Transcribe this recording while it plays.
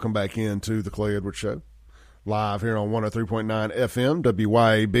Welcome back into the Clay Edwards Show, live here on 103.9 FM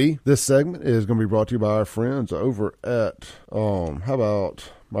WYAB. This segment is going to be brought to you by our friends over at, how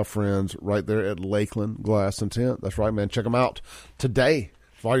about my friends right there at Lakeland Glass and Tint. That's right, man. Check them out today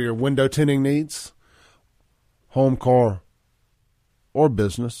for all your window tinting needs, home, car, or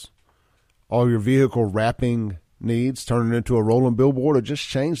business, all your vehicle wrapping needs, turn it into a rolling billboard, or just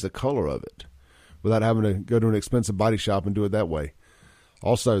change the color of it without having to go to an expensive body shop and do it that way.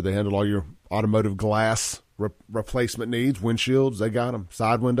 Also, they handle all your automotive glass replacement needs, windshields, they got them,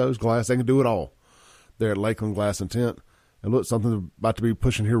 side windows, glass, they can do it all. They're at Lakeland Glass and Tint. And look, something about to be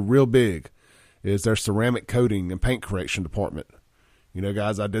pushing here real big is their ceramic coating and paint correction department. You know,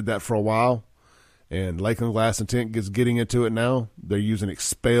 guys, I did that for a while, and Lakeland Glass and Tint is getting into it now. They're using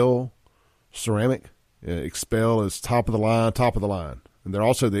Expel ceramic. Expel is top of the line. And they're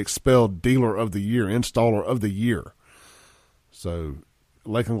also the Expel Dealer of the Year, Installer of the Year. So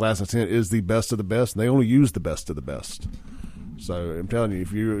Lakeland Glass and Tint is the best of the best, and they only use the best of the best. So I'm telling you,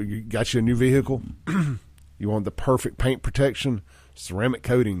 if you got you a new vehicle, you want the perfect paint protection, ceramic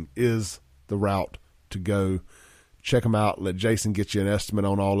coating is the route to go. Check them out. Let Jason get you an estimate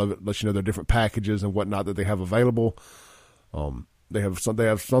on all of it. Let you know their different packages and whatnot that they have available. They have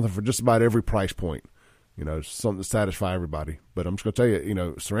something for just about every price point. You know, something to satisfy everybody. But I'm just going to tell you, you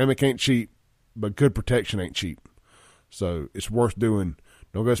know, ceramic ain't cheap, but good protection ain't cheap. So it's worth doing.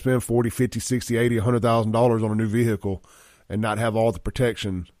 Don't go spend $40, $50, $60, $80, $100,000 on a new vehicle and not have all the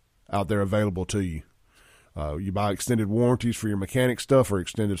protection out there available to you. You buy extended warranties for your mechanic stuff or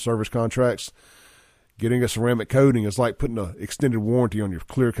extended service contracts. Getting a ceramic coating is like putting an extended warranty on your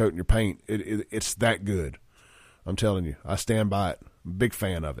clear coat and your paint. It's that good. I'm telling you, I stand by it. I'm a big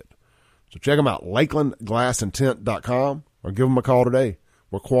fan of it. So check them out, LakelandGlassandTint.com, or give them a call today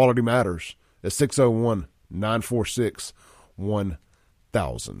where quality matters at 601-946-1000.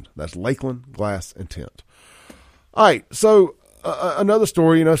 That's Lakeland Glass and Tint. All right, so another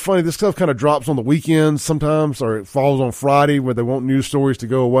story, you know, it's funny, this stuff kind of drops on the weekends sometimes, or it falls on Friday where they want news stories to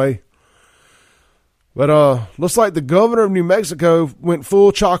go away. But looks like the governor of New Mexico went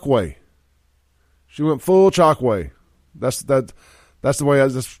full Chokwe. She went full Chokwe. That's the way I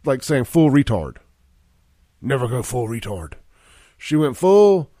just like saying full retard. Never go full retard. She went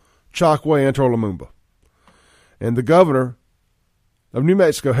full Chokwe Antor Lumumba. And the governor of New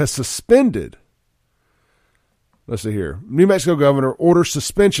Mexico has suspended, let's see here, New Mexico governor orders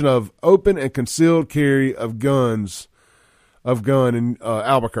suspension of open and concealed carry of gun in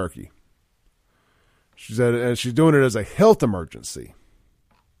Albuquerque. She said, and she's doing it as a health emergency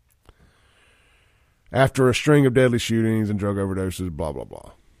after a string of deadly shootings and drug overdoses, blah, blah,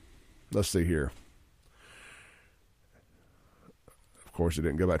 blah. Let's see here. Of course, it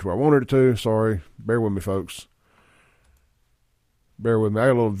didn't go back to where I wanted it to. Sorry. Bear with me, folks. Bear with me. I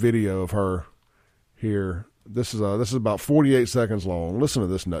got a little video of her here. This is about 48 seconds long. Listen to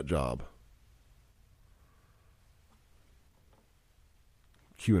this nut job.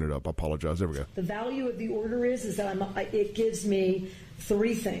 Queuing it up. I apologize. There we go. The value of the order is that it gives me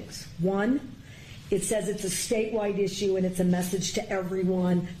three things. One, it says it's a statewide issue and it's a message to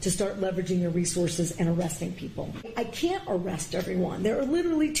everyone to start leveraging your resources and arresting people. I can't arrest everyone. There are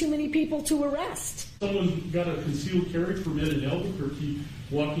literally too many people to arrest. Someone got a concealed carry permit in Albuquerque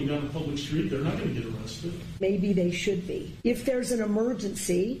walking down a public street, they're not going to get arrested. Maybe they should be. If there's an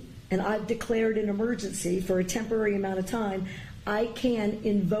emergency, and I've declared an emergency for a temporary amount of time, I can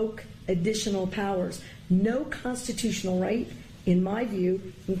invoke additional powers. No constitutional right, in my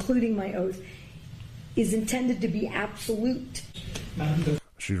view, including my oath, is intended to be absolute.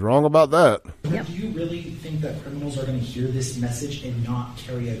 She's wrong about that. Yep. Do you really think that criminals are going to hear this message and not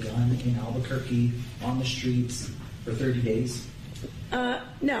carry a gun in Albuquerque on the streets for 30 days?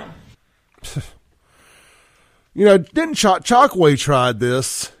 No. You know, didn't Chokwe tried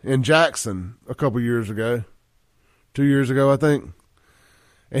this in Jackson a couple years ago? 2 years ago, I think.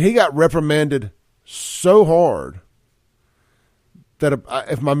 And he got reprimanded so hard that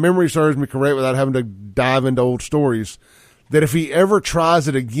if my memory serves me correct, without having to dive into old stories, that if he ever tries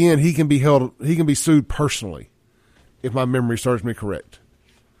it again, he can be sued personally, if my memory serves me correct.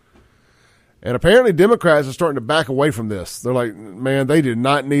 And apparently Democrats are starting to back away from this. They're like, man, they do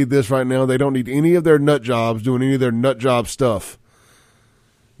not need this right now. They don't need any of their nut jobs doing any of their nut job stuff.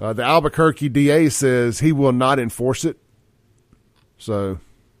 The Albuquerque DA says he will not enforce it. So,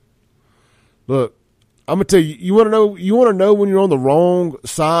 look, I'm gonna tell you. You want to know when you're on the wrong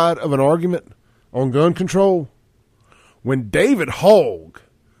side of an argument on gun control? When David Hogg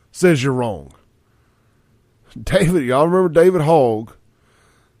says you're wrong. Y'all remember David Hogg?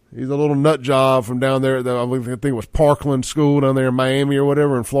 He's a little nut job from down there. I think it was Parkland School down there in Miami or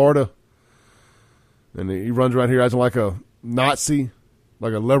whatever in Florida. And he runs around here acting like a Nazi,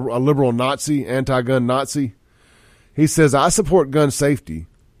 like a liberal Nazi, anti-gun Nazi. He says, I support gun safety,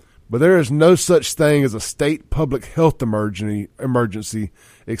 but there is no such thing as a state public health emergency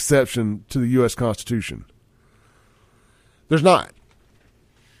exception to the U.S. Constitution. There's not.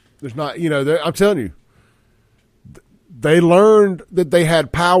 There's not, I'm telling you, they learned that they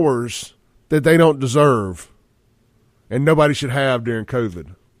had powers that they don't deserve and nobody should have during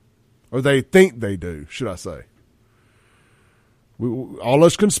COVID. Or they think they do, should I say. All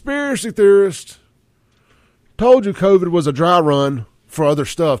us conspiracy theorists told you COVID was a dry run for other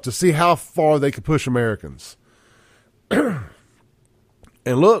stuff to see how far they could push Americans. And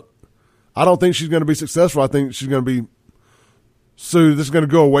look, I don't think she's going to be successful. I think she's going to be sued. This is going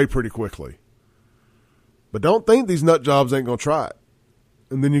to go away pretty quickly. But don't think these nut jobs ain't going to try it.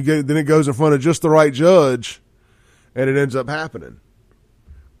 And then it goes in front of just the right judge and it ends up happening.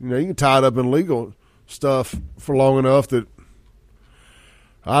 You can tie it up in legal stuff for long enough that,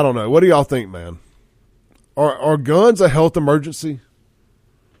 I don't know. What do y'all think, man? Are guns a health emergency?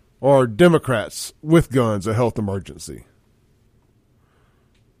 Or are Democrats with guns a health emergency?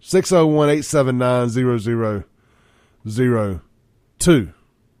 601-879-0002.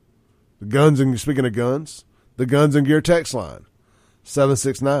 Speaking of guns, the Guns and Gear text line,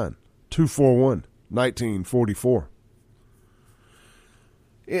 769-241-1944.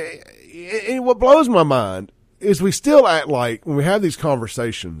 And what blows my mind is we still act like, when we have these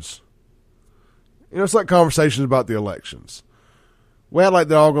conversations, it's like conversations about the elections. We act like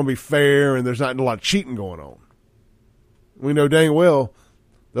they're all going to be fair and there's not a lot of cheating going on. We know dang well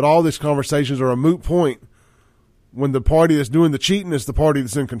that all these conversations are a moot point when the party that's doing the cheating is the party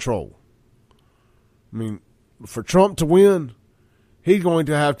that's in control. I mean, for Trump to win, he's going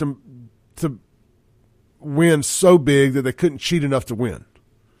to have to win so big that they couldn't cheat enough to win.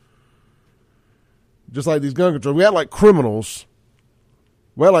 Just like these gun control. We act like criminals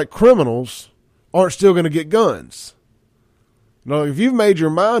aren't still going to get guns. Now, if you've made your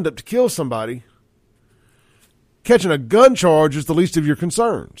mind up to kill somebody, catching a gun charge is the least of your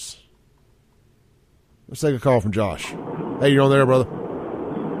concerns. Let's take a call from Josh. Hey, you're on there, brother.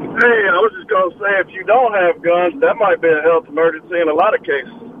 Hey, I was just going to say, if you don't have guns, that might be a health emergency in a lot of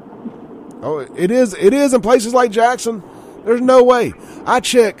cases. Oh, it is in places like Jackson. There's no way. I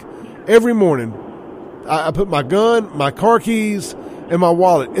check every morning. I put my gun, my car keys, and my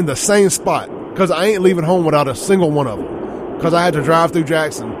wallet in the same spot because I ain't leaving home without a single one of them because I had to drive through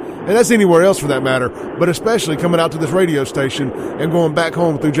Jackson. And that's anywhere else for that matter, but especially coming out to this radio station and going back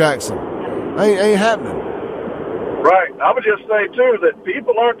home through Jackson. Ain't happening. Right. I would just say, too, that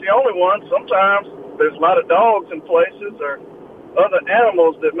people aren't the only ones. Sometimes there's a lot of dogs in places or other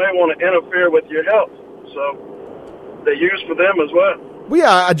animals that may want to interfere with your health. So they use for them as well. Well,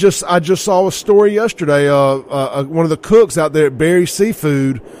 yeah, I just saw a story yesterday. One of the cooks out there at Berry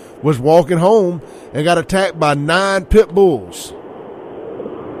Seafood was walking home and got attacked by 9 pit bulls.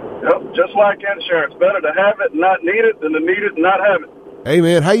 Yep, just like insurance. Better to have it and not need it than to need it and not have it. Hey,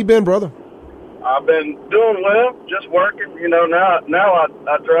 man, how you been, brother? I've been doing well, just working. Now I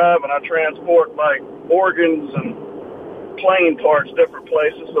drive and I transport like organs and plane parts, different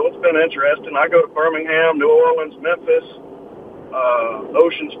places. So it's been interesting. I go to Birmingham, New Orleans, Memphis,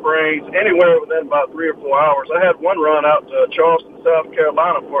 Ocean Springs, anywhere within about 3 or 4 hours. I had one run out to Charleston, South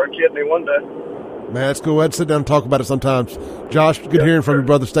Carolina for a kidney one day. Man, that's cool. I'd sit down and talk about it sometimes. Josh, good hearing from you,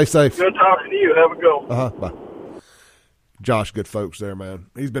 brother. Stay safe. Good talking to you. Have a go. Bye. Josh, good folks there, man.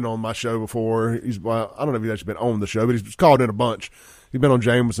 He's been on my show before. I don't know if he's actually been on the show, but he's called in a bunch. He's been on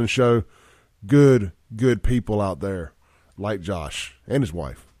Jameson's show. Good people out there like Josh and his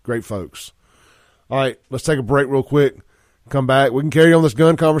wife. Great folks. All right, let's take a break real quick. Come back. We can carry on this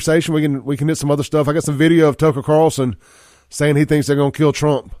gun conversation. We can hit some other stuff. I got some video of Tucker Carlson saying he thinks they're going to kill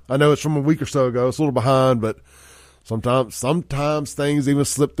Trump. I know it's from a week or so ago. It's a little behind, but sometimes things even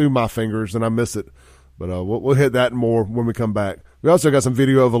slip through my fingers and I miss it. But we'll hit that and more when we come back. We also got some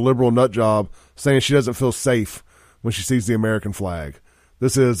video of a liberal nut job saying she doesn't feel safe when she sees the American flag.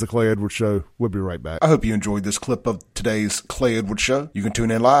 This is the Clay Edwards Show. We'll be right back. I hope you enjoyed this clip of today's Clay Edwards Show. You can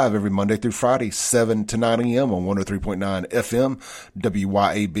tune in live every Monday through Friday, 7 to 9 a.m. on 103.9 FM,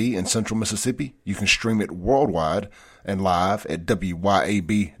 WYAB in Central Mississippi. You can stream it worldwide and live at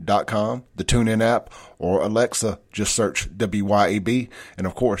WYAB.com, the TuneIn app, or Alexa. Just search WYAB. And,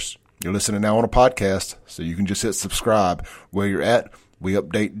 of course, you're listening now on a podcast, so you can just hit subscribe where you're at. We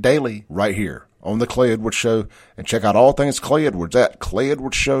update daily right here on the Clay Edwards Show, and check out all things Clay Edwards at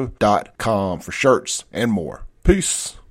ClayEdwardsShow.com for shirts and more. Peace.